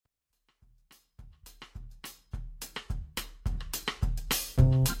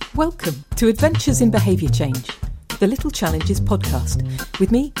Welcome to Adventures in Behaviour Change, the Little Challenges podcast,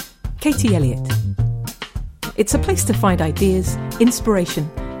 with me, Katie Elliott. It's a place to find ideas, inspiration,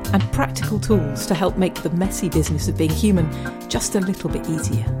 and practical tools to help make the messy business of being human just a little bit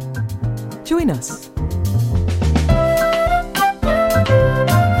easier. Join us.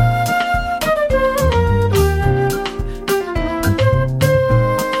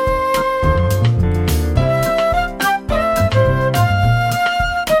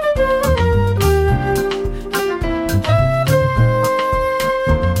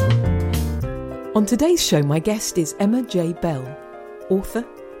 On today's show, my guest is Emma J. Bell, author,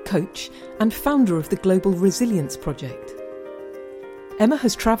 coach, and founder of the Global Resilience Project. Emma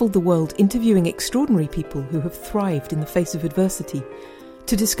has travelled the world interviewing extraordinary people who have thrived in the face of adversity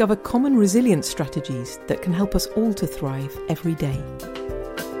to discover common resilience strategies that can help us all to thrive every day.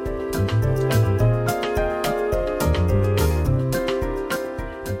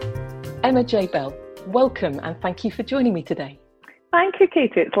 Emma J. Bell, welcome and thank you for joining me today. Thank you,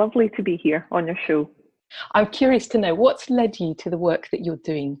 Katie. It's lovely to be here on your show. I'm curious to know what's led you to the work that you're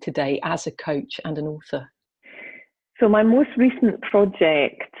doing today as a coach and an author. So my most recent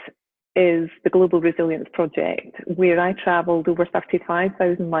project is the Global Resilience Project, where I travelled over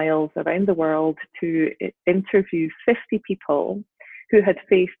 35,000 miles around the world to interview 50 people who had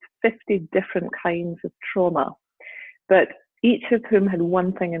faced 50 different kinds of trauma, but each of whom had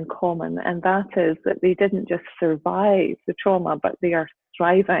one thing in common, and that is that they didn't just survive the trauma, but they are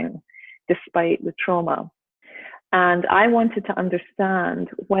thriving despite the trauma. And I wanted to understand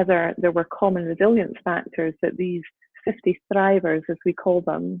whether there were common resilience factors that these 50 thrivers, as we call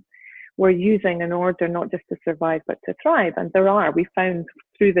them, were using in order not just to survive, but to thrive. And there are. We found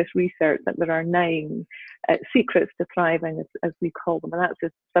through this research that there are 9 secrets to thriving, as we call them, and that's the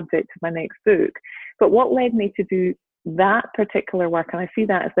subject of my next book. But what led me to do that particular work, and I see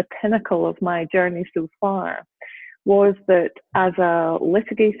that as the pinnacle of my journey so far, was that as a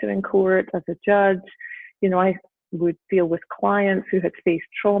litigator in court, as a judge, I would deal with clients who had faced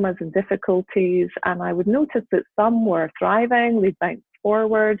traumas and difficulties, and I would notice that some were thriving, they bounced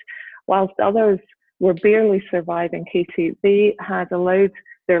forward, whilst others were barely surviving, Katie. They had allowed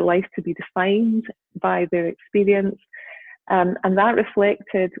their life to be defined by their experience, and that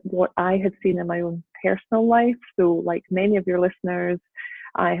reflected what I had seen in my own personal life. So like many of your listeners,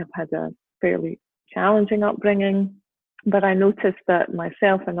 I have had a fairly challenging upbringing, but I noticed that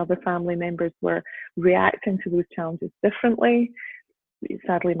myself and other family members were reacting to those challenges differently.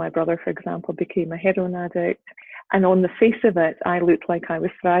 Sadly, my brother, for example, became a heroin addict. And on the face of it, I looked like I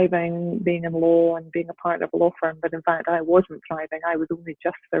was thriving, being in law and being a part of a law firm, but in fact, I wasn't thriving. I was only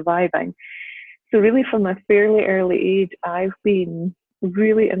just surviving. So really from a fairly early age, I've been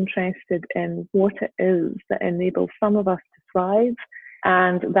really interested in what it is that enables some of us to thrive.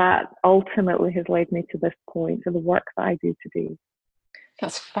 And that ultimately has led me to this point and the work that I do today.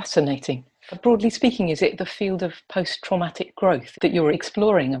 That's fascinating. Broadly speaking, is it the field of post-traumatic growth that you're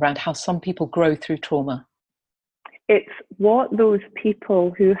exploring around how some people grow through trauma? It's what those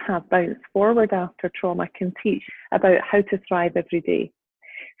people who have bounced forward after trauma can teach about how to thrive every day.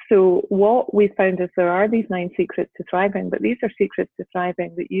 So what we found is there are these 9 secrets to thriving, but these are secrets to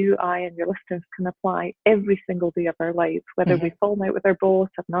thriving that you, I, and your listeners can apply every single day of our lives, whether we fall out with our boss,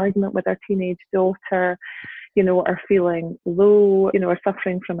 have an argument with our teenage daughter, are feeling low, are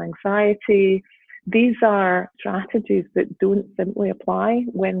suffering from anxiety. These are strategies that don't simply apply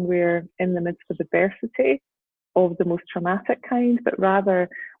when we're in the midst of adversity of the most traumatic kind, but rather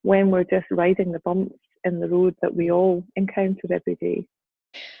when we're just riding the bumps in the road that we all encounter every day.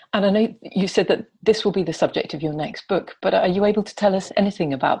 And I know you said that this will be the subject of your next book, but are you able to tell us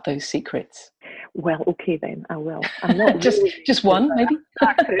anything about those secrets? Well, okay then, I will. I'm not just one, maybe?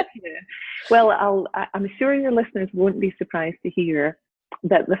 Well, I'm sure your listeners won't be surprised to hear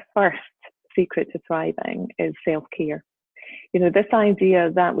that the first secret to thriving is self-care. This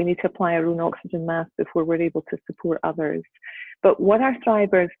idea that we need to apply our own oxygen mask before we're able to support others. But what our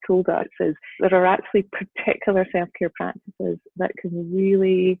thrivers told us is there are actually particular self-care practices that can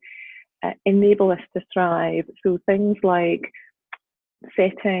really enable us to thrive. So things like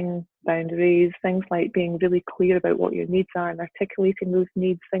setting boundaries, things like being really clear about what your needs are and articulating those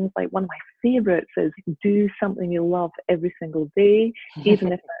needs. Things like one of my favourites is do something you love every single day,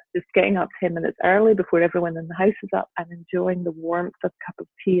 even if that's just getting up 10 minutes early before everyone in the house is up and enjoying the warmth of a cup of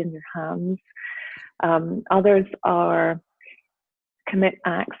tea in your hands. Others are commit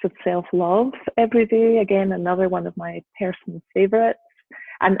acts of self-love every day. Again, another one of my personal favourites.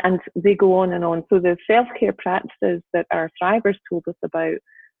 And they go on and on. So the self-care practices that our thrivers told us about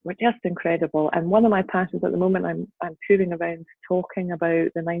were just incredible. And one of my passions at the moment, I'm touring around talking about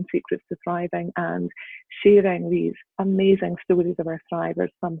the 9 secrets to thriving and sharing these amazing stories of our thrivers,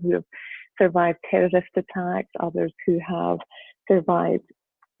 some who have survived terrorist attacks, others who have survived,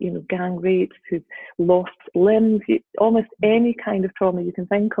 gang rapes, who've lost limbs, almost any kind of trauma you can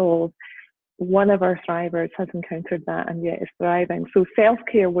think of. One of our thrivers has encountered that and yet is thriving. So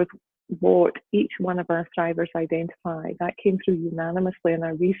self-care was what each one of our thrivers identified. That came through unanimously in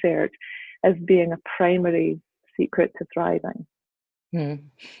our research as being a primary secret to thriving.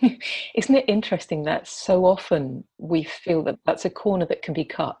 Isn't it interesting that so often we feel that that's a corner that can be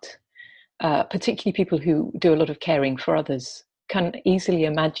cut, particularly people who do a lot of caring for others can easily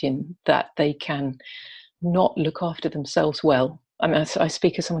imagine that they can not look after themselves well. I mean, I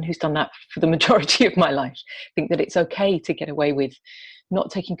speak as someone who's done that for the majority of my life. I think that it's okay to get away with not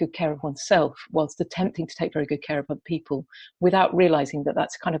taking good care of oneself whilst attempting to take very good care of other people without realising that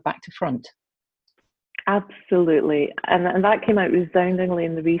that's kind of back to front. Absolutely. And that came out resoundingly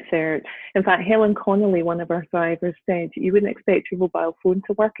in the research. In fact, Helen Connolly, one of our thrivers, said, you wouldn't expect your mobile phone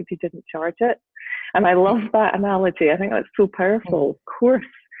to work if you didn't charge it. And I love that analogy. I think that's so powerful. Of course,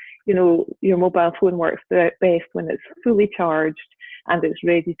 your mobile phone works best when it's fully charged and it's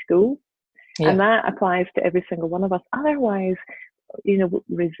ready to go. Yeah. And that applies to every single one of us. Otherwise,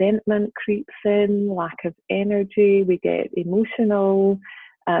 resentment creeps in, lack of energy, we get emotional,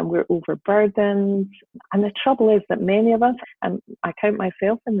 we're overburdened. And the trouble is that many of us, and I count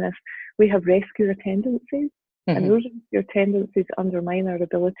myself in this, we have rescuer tendencies. Mm-hmm. And those rescuer tendencies undermine our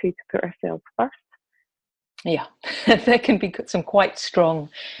ability to put ourselves first. Yeah, there can be some quite strong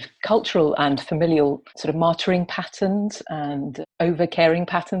cultural and familial sort of martyring patterns and over-caring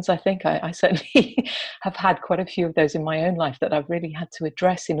patterns, I think. I certainly have had quite a few of those in my own life that I've really had to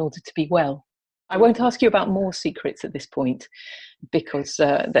address in order to be well. I won't ask you about more secrets at this point because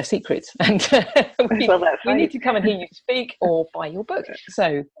they're secrets and we need to come and hear you speak or buy your book.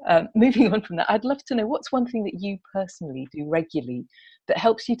 So moving on from that, I'd love to know what's one thing that you personally do regularly that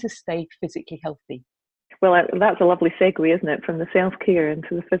helps you to stay physically healthy? Well, that's a lovely segue, isn't it, from the self-care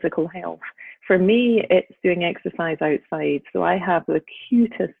into the physical health. For me, it's doing exercise outside. So I have the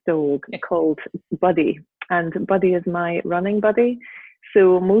cutest dog called Buddy, and Buddy is my running buddy.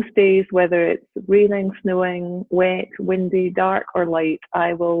 So most days, whether it's raining, snowing, wet, windy, dark or light,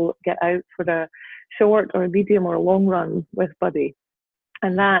 I will get out for a short or medium or long run with Buddy.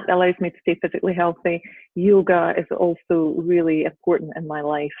 And that allows me to stay physically healthy. Yoga is also really important in my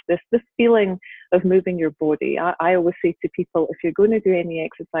life. This feeling of moving your body. I always say to people, if you're going to do any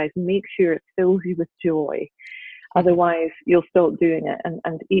exercise, make sure it fills you with joy. Otherwise, you'll stop doing it.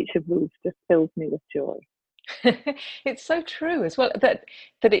 And each of those just fills me with joy. It's so true as well that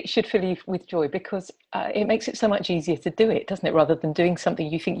it should fill you with joy because it makes it so much easier to do it, doesn't it? Rather than doing something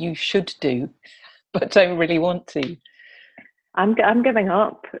you think you should do, but don't really want to. I'm giving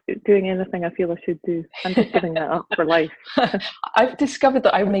up doing anything I feel I should do. I'm just giving that up for life. I've discovered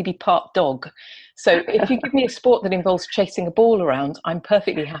that I may be part dog. So if you give me a sport that involves chasing a ball around, I'm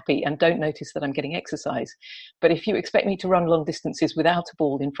perfectly happy and don't notice that I'm getting exercise. But if you expect me to run long distances without a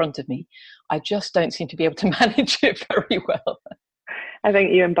ball in front of me, I just don't seem to be able to manage it very well. I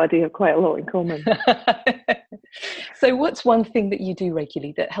think you and Buddy have quite a lot in common. So what's one thing that you do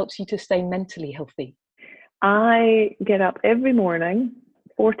regularly that helps you to stay mentally healthy? I get up every morning,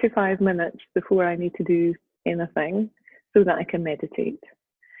 45 minutes before I need to do anything so that I can meditate.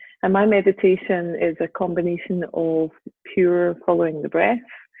 And my meditation is a combination of pure following the breath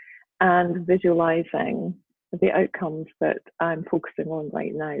and visualizing the outcomes that I'm focusing on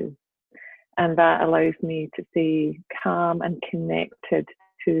right now. And that allows me to stay calm and connected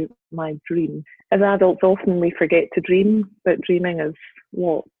to my dream. As adults, often we forget to dream, but dreaming is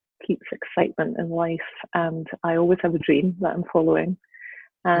what keeps excitement in life. And I always have a dream that I'm following.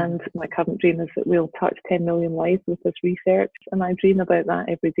 And my current dream is that we'll touch 10 million lives with this research. And I dream about that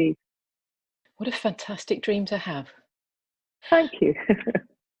every day. What a fantastic dream to have. Thank you.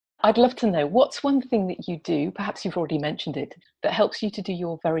 I'd love to know, what's one thing that you do, perhaps you've already mentioned it, that helps you to do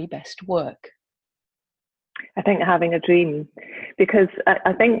your very best work? I think having a dream, because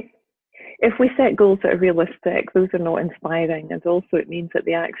I think if we set goals that are realistic, those are not inspiring. And also it means that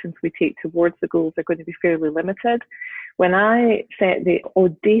the actions we take towards the goals are going to be fairly limited. When I set the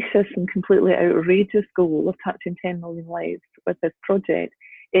audacious and completely outrageous goal of touching 10 million lives with this project,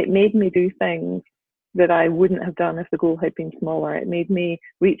 it made me do things that I wouldn't have done if the goal had been smaller. It made me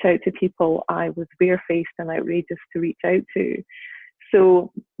reach out to people I was barefaced and outrageous to reach out to.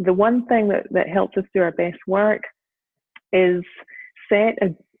 So the one thing that helps us do our best work is set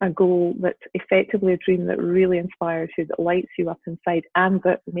a goal that's effectively a dream that really inspires you, that lights you up inside, and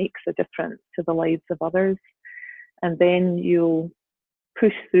that makes a difference to the lives of others. And then you'll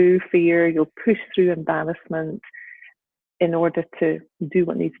push through fear, you'll push through embarrassment in order to do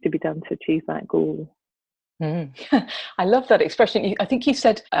what needs to be done to achieve that goal. Mm. I love that expression. I think you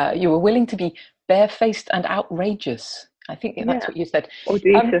said you were willing to be barefaced and outrageous. I think that's what you said.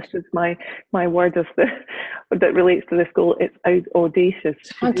 Audacious is my word that relates to this goal. It's audacious.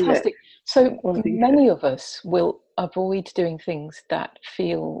 It's fantastic. So audacious. Many of us will avoid doing things that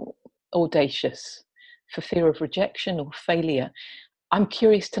feel audacious for fear of rejection or failure. I'm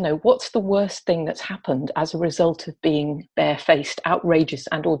curious to know, what's the worst thing that's happened as a result of being barefaced, outrageous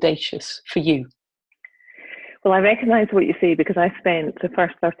and audacious for you? Well, I recognise what you say, because I spent the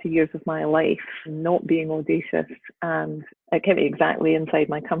first 30 years of my life not being audacious, and it kept me exactly inside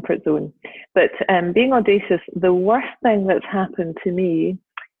my comfort zone. But being audacious, the worst thing that's happened to me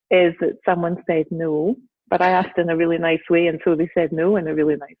is that someone said no, but I asked in a really nice way, and so they said no in a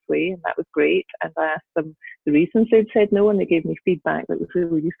really nice way, and that was great. And I asked them the reasons they'd said no, and they gave me feedback that was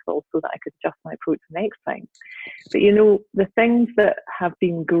really useful so that I could adjust my approach next time. But you know, the things that have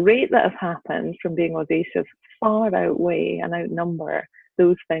been great that have happened from being audacious far outweigh and outnumber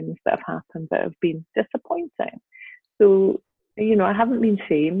those things that have happened that have been disappointing. So, you know, I haven't been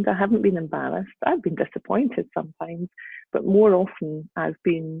shamed, I haven't been embarrassed, I've been disappointed sometimes, but more often I've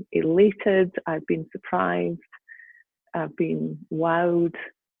been elated, I've been surprised, I've been wowed.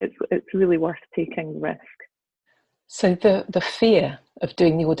 It's really worth taking the risk. So the fear of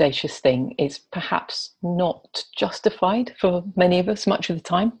doing the audacious thing is perhaps not justified for many of us much of the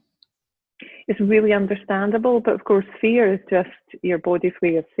time. It's really understandable, but of course fear is just your body's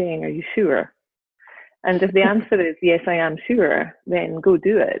way of saying, are you sure? And if the answer is yes, I am sure, then go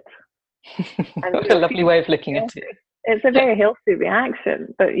do it. And, what a lovely way of looking at it. It's a very healthy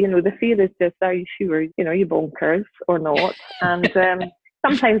reaction, but you know, the fear is just, are you sure? You know, you bonkers or not? And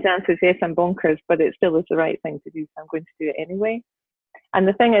sometimes the answer is yes, I'm bonkers, but it still is the right thing to do, so I'm going to do it anyway. And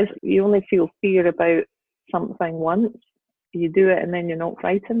the thing is, you only feel fear about something once. You do it and then you're not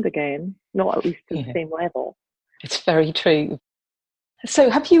frightened again, not at least to the same level. It's very true. So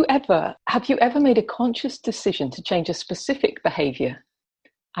have you ever made a conscious decision to change a specific behaviour?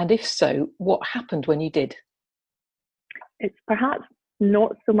 And if so, what happened when you did? It's perhaps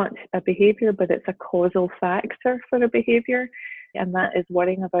not so much a behaviour, but it's a causal factor for a behaviour. And that is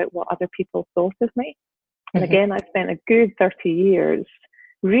worrying about what other people thought of me. And again, I spent a good 30 years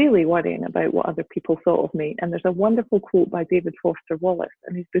really worrying about what other people thought of me. And there's a wonderful quote by David Foster Wallace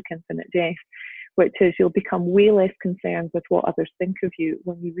in his book Infinite Jest, which is, you'll become way less concerned with what others think of you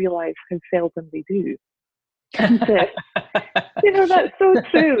when you realise how seldom they do. And you know, that's so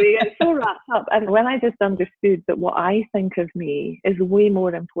true. We get so wrapped up. And when I just understood that what I think of me is way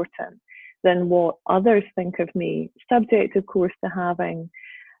more important than what others think of me, subject, of course, to having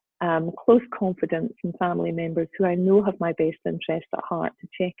close confidence in family members who I know have my best interest at heart to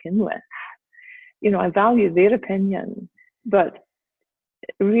check in with. You know, I value their opinion, but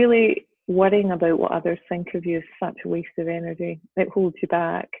really worrying about what others think of you is such a waste of energy. It holds you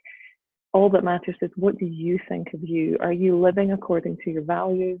back. All that matters is, what do you think of you? Are you living according to your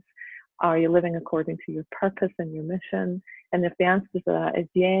values? Are you living according to your purpose and your mission? And if the answer to that is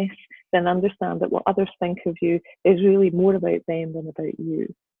yes, then understand that what others think of you is really more about them than about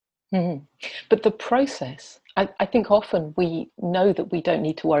you. But the process, I think often we know that we don't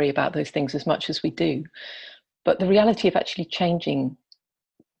need to worry about those things as much as we do. But the reality of actually changing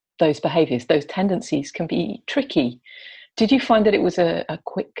those behaviours, those tendencies, can be tricky. Did you find that it was a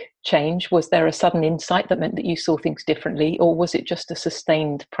quick change? Was there a sudden insight that meant that you saw things differently? Or was it just a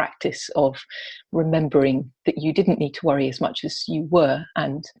sustained practice of remembering that you didn't need to worry as much as you were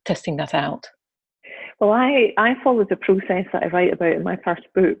and testing that out? Well, I followed the process that I write about in my first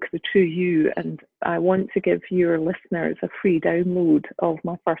book, The True You, and I want to give your listeners a free download of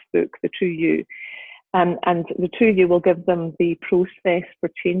my first book, The True You. And The True You will give them the process for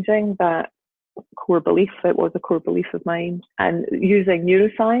changing that core belief. It was a core belief of mine, and using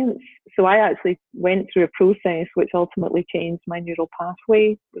neuroscience. So I actually went through a process which ultimately changed my neural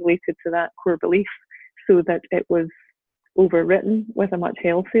pathway related to that core belief, so that it was overwritten with a much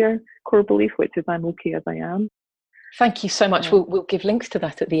healthier core belief, which is, I'm okay as I am. Thank you so much. We'll give links to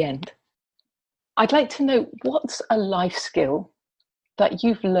that at the end. I'd like to know, what's a life skill that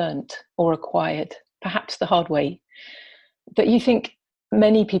you've learnt or acquired, perhaps the hard way, that you think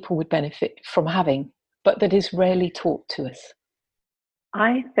many people would benefit from having, but that is rarely taught to us?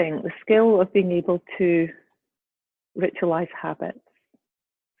 I think the skill of being able to ritualize habits.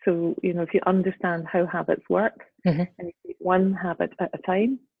 So, you know, if you understand how habits work, and you take one habit at a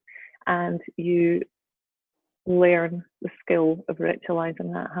time, and you learn the skill of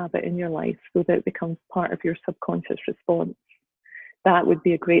ritualizing that habit in your life so that it becomes part of your subconscious response. That would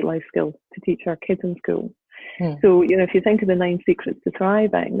be a great life skill to teach our kids in school. So, if you think of the 9 secrets to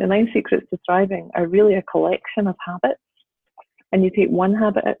thriving, the 9 secrets to thriving are really a collection of habits. And you take one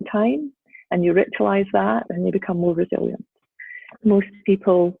habit at a time and you ritualize that and you become more resilient. Most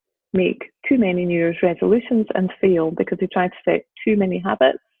people make too many New Year's resolutions and fail because they try to set too many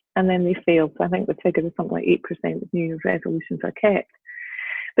habits and then they fail. So I think the figure is something like 8% of New Year's resolutions are kept.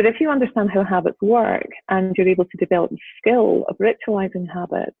 But if you understand how habits work and you're able to develop the skill of ritualizing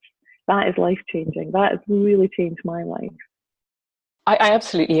habits, that is life-changing. That has really changed my life. I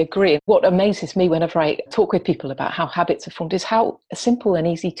absolutely agree. What amazes me whenever I talk with people about how habits are formed is how simple and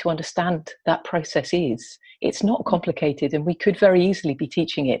easy to understand that process is. It's not complicated, and we could very easily be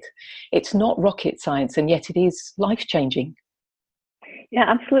teaching it. It's not rocket science, and yet it is life-changing. Yeah,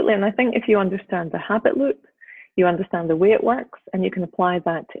 absolutely. And I think if you understand the habit loop, you understand the way it works, and you can apply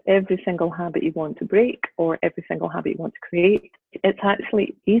that to every single habit you want to break or every single habit you want to create, it's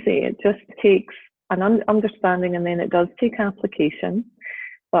actually easy. It just takes an understanding, and then it does take application,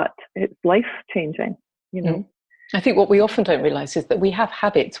 but it's life-changing, I think what we often don't realise is that we have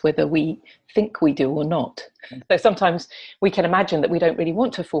habits whether we think we do or not. So sometimes we can imagine that we don't really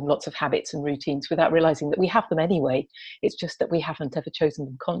want to form lots of habits and routines without realising that we have them anyway. It's just that we haven't ever chosen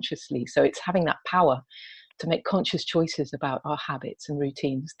them consciously. So it's having that power to make conscious choices about our habits and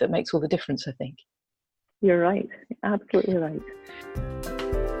routines that makes all the difference, I think. You're right. Absolutely right.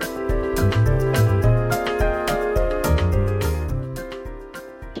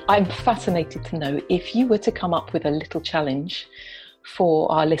 I'm fascinated to know, if you were to come up with a little challenge for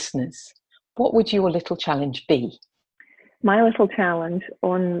our listeners, what would your little challenge be? My little challenge,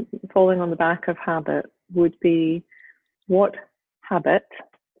 on following on the back of habit, would be, what habit,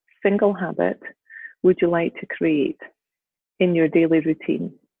 single habit, would you like to create in your daily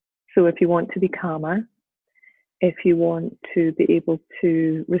routine? So if you want to be calmer, if you want to be able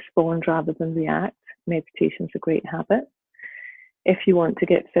to respond rather than react, meditation is a great habit. If you want to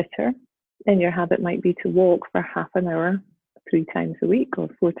get fitter, then your habit might be to walk for half an hour 3 times a week or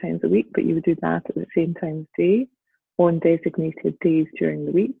 4 times a week, but you would do that at the same time of day on designated days during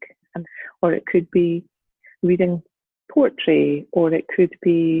the week. Or it could be reading poetry, or it could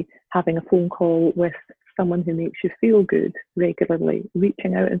be having a phone call with someone who makes you feel good regularly,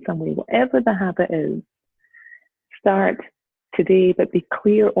 reaching out in some way. Whatever the habit is, start today, but be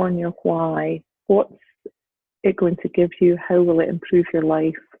clear on your why. What's it going to give you? How will it improve your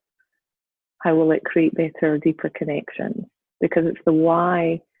life? How will it create better, deeper connections? Because it's the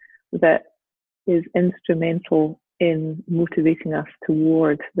why that is instrumental in motivating us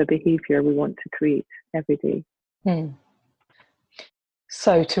towards the behaviour we want to create every day.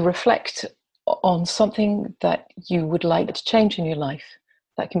 So to reflect on something that you would like to change in your life,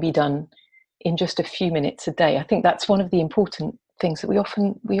 that can be done in just a few minutes a day. I think that's one of the important things that we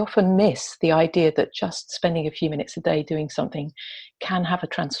often miss, the idea that just spending a few minutes a day doing something can have a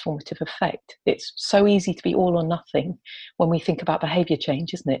transformative effect. It's so easy to be all or nothing when we think about behaviour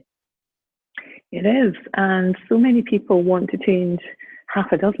change, isn't it? It is, and so many people want to change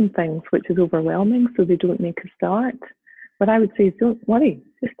half a dozen things, which is overwhelming, so they don't make a start. What I would say is, don't worry,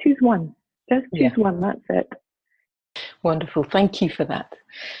 just choose one. Just choose one, that's it. Wonderful, thank you for that.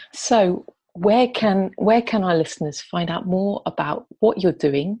 So where can our listeners find out more about what you're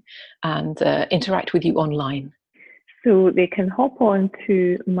doing and interact with you online? So they can hop on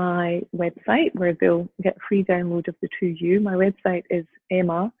to my website where they'll get a free download of the True You. My website is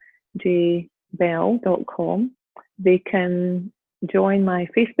emmajbell.com. They can join my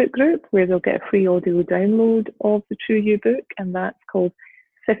Facebook group where they'll get a free audio download of the True You book, and that's called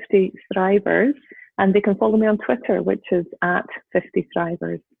 50 Thrivers. And they can follow me on Twitter, which is at 50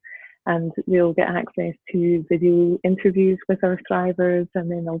 Thrivers. And they'll get access to video interviews with our thrivers,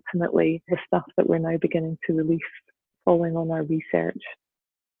 and then ultimately the stuff that we're now beginning to release following on our research.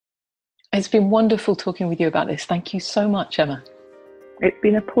 It's been wonderful talking with you about this. Thank you so much, Emma. It's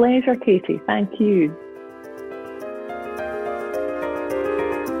been a pleasure, Katie. Thank you.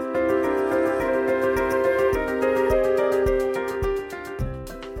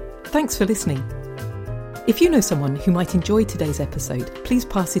 Thanks for listening. If you know someone who might enjoy today's episode, please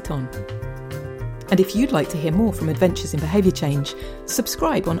pass it on. And if you'd like to hear more from Adventures in Behaviour Change,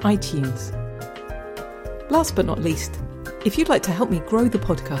 subscribe on iTunes. Last but not least, if you'd like to help me grow the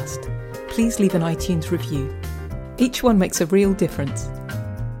podcast, please leave an iTunes review. Each one makes a real difference.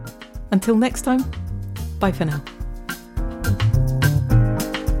 Until next time, bye for now.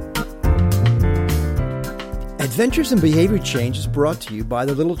 Adventures in Behavior Change is brought to you by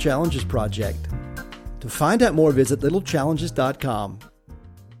the Little Challenges Project. To find out more, visit littlechallenges.com.